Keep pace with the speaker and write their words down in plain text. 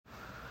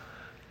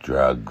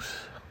Drugs.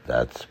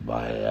 That's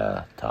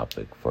my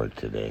topic for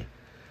today.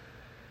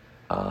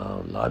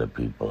 A lot of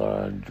people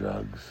are on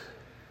drugs.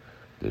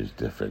 There's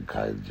different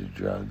kinds of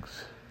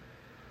drugs.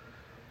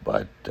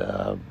 But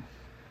the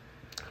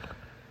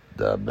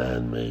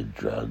man-made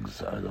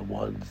drugs are the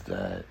ones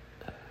that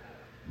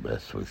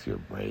mess with your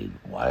brain.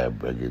 Why I'm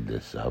bringing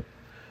this up?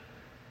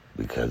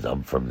 Because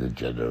I'm from the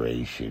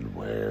generation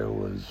where it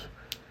was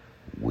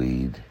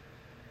weed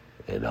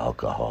and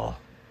alcohol.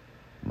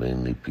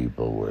 Mainly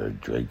people were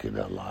drinking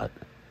a lot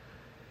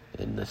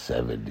in the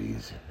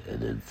 70s, and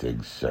then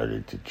things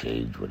started to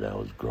change when I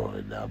was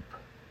growing up.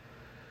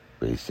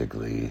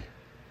 Basically,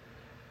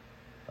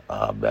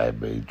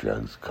 man-made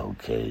drugs,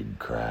 cocaine,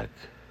 crack,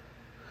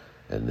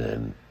 and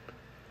then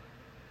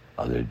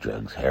other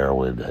drugs.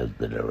 Heroin has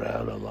been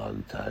around a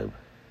long time.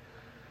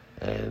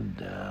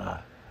 And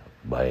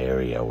my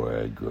area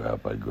where I grew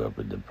up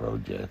in the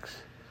projects,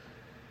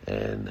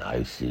 and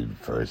I seen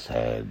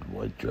firsthand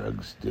what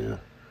drugs do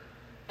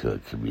to a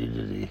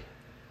community.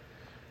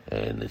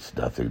 And it's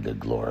nothing to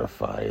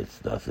glorify,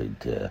 it's nothing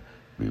to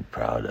be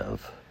proud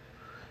of.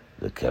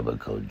 The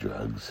chemical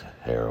drugs,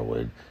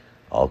 heroin,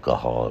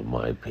 alcohol, in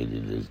my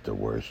opinion, is the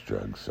worst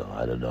drug. So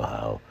I don't know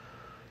how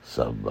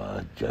some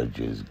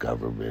judges,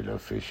 government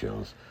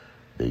officials,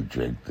 they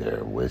drink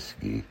their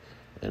whiskey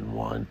and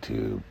want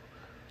to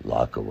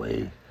lock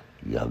away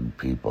young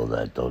people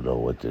that don't know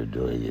what they're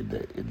doing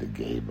in the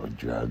game of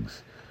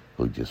drugs,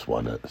 who just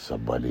want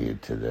some money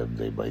into them.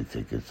 They might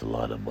think it's a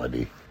lot of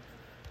money.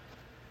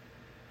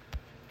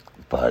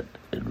 But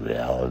in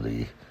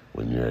reality,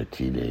 when you're a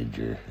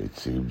teenager, it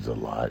seems a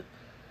lot.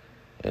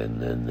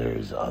 And then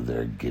there's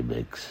other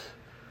gimmicks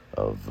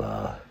of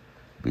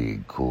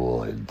being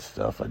cool and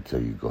stuff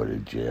until you go to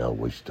jail,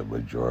 which the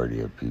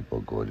majority of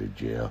people go to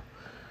jail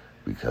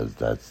because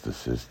that's the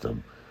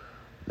system.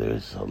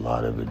 There's a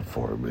lot of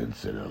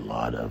informants and a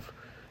lot of,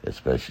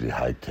 especially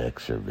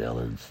high-tech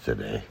surveillance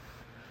today.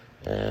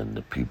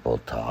 And people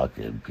talk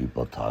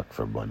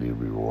for money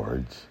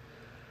rewards.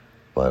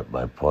 But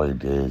my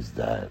point is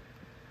that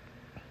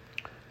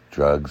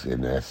drugs,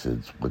 in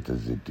essence, what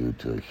does it do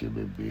to a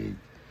human being?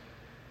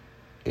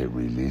 It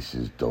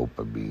releases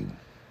dopamine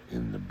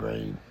in the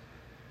brain.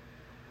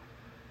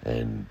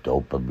 And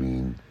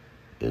dopamine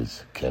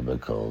is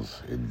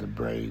chemicals in the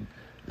brain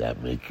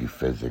that make you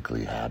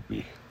physically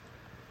happy.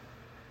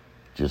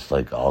 Just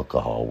like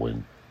alcohol,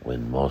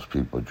 when most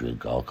people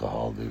drink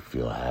alcohol, they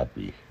feel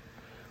happy.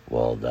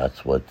 Well,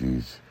 that's what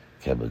these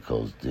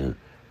chemicals do.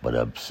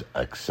 But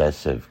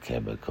excessive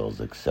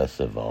chemicals,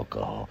 excessive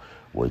alcohol,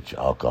 which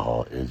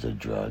alcohol is a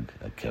drug,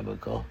 a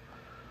chemical,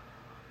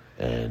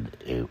 and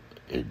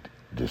it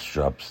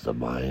disrupts the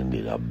mind,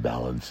 it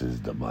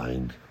unbalances the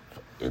mind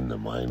in the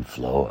mind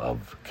flow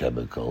of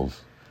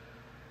chemicals,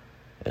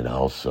 and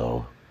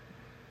also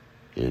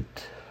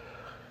it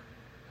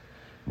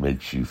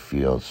makes you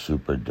feel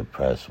super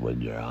depressed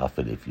when you're off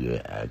it if you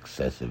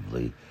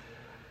excessively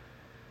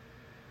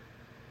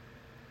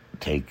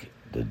take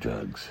the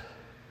drugs.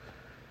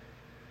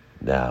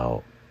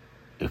 Now,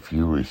 if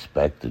you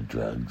respect the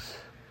drugs,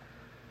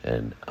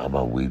 and I'm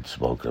a weed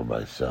smoker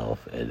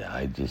myself, and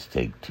I just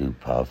take 2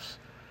 puffs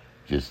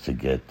just to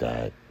get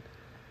that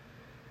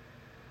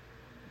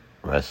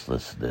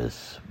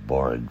restlessness,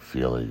 boring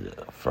feeling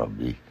from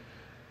me.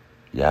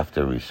 You have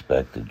to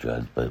respect the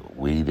drugs, but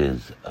weed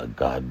is a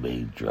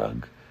God-made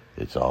drug.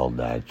 It's all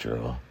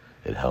natural.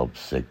 It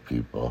helps sick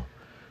people.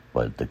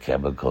 But the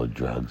chemical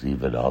drugs,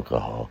 even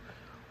alcohol,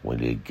 when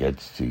it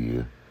gets to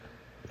you,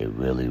 it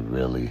really,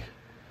 really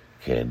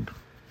can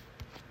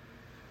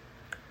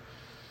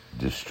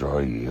destroy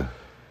you.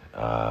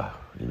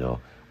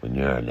 When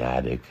you're an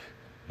addict,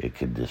 it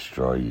can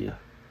destroy you.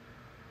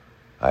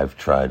 I've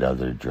tried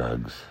other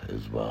drugs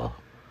as well,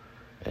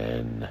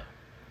 and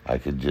I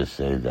could just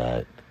say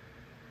that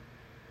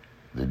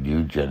the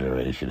new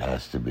generation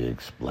has to be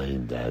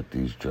explained that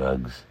these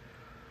drugs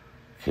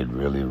can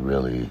really,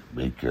 really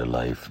make your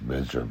life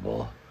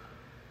miserable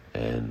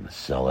and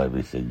sell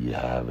everything you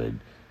have and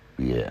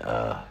be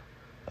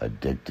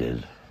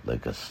addicted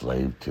like a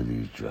slave to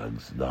these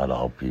drugs. Not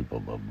all people,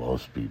 but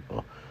most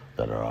people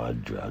that are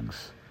on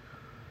drugs.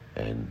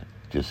 And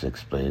just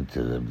explain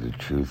to them the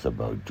truth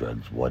about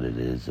drugs, what it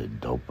is,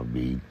 and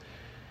dopamine.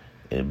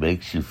 It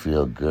makes you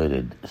feel good,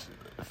 and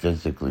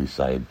physically,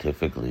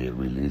 scientifically, it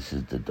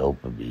releases the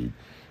dopamine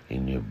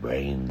in your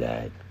brain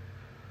that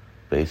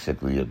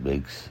basically it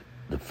makes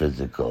the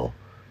physical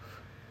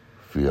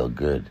feel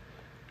good.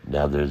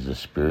 Now there's a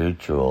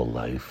spiritual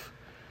life.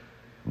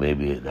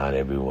 Maybe not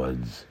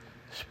everyone's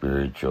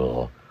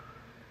spiritual,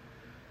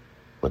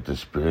 but the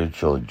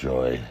spiritual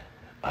joy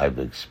I've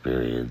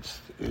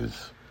experienced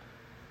is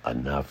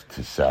enough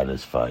to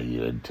satisfy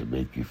you and to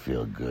make you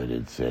feel good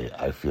and say,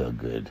 I feel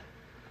good,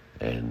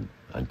 and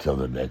until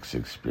the next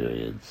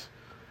experience.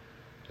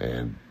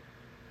 And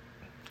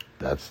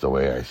that's the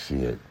way I see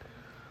it.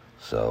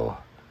 So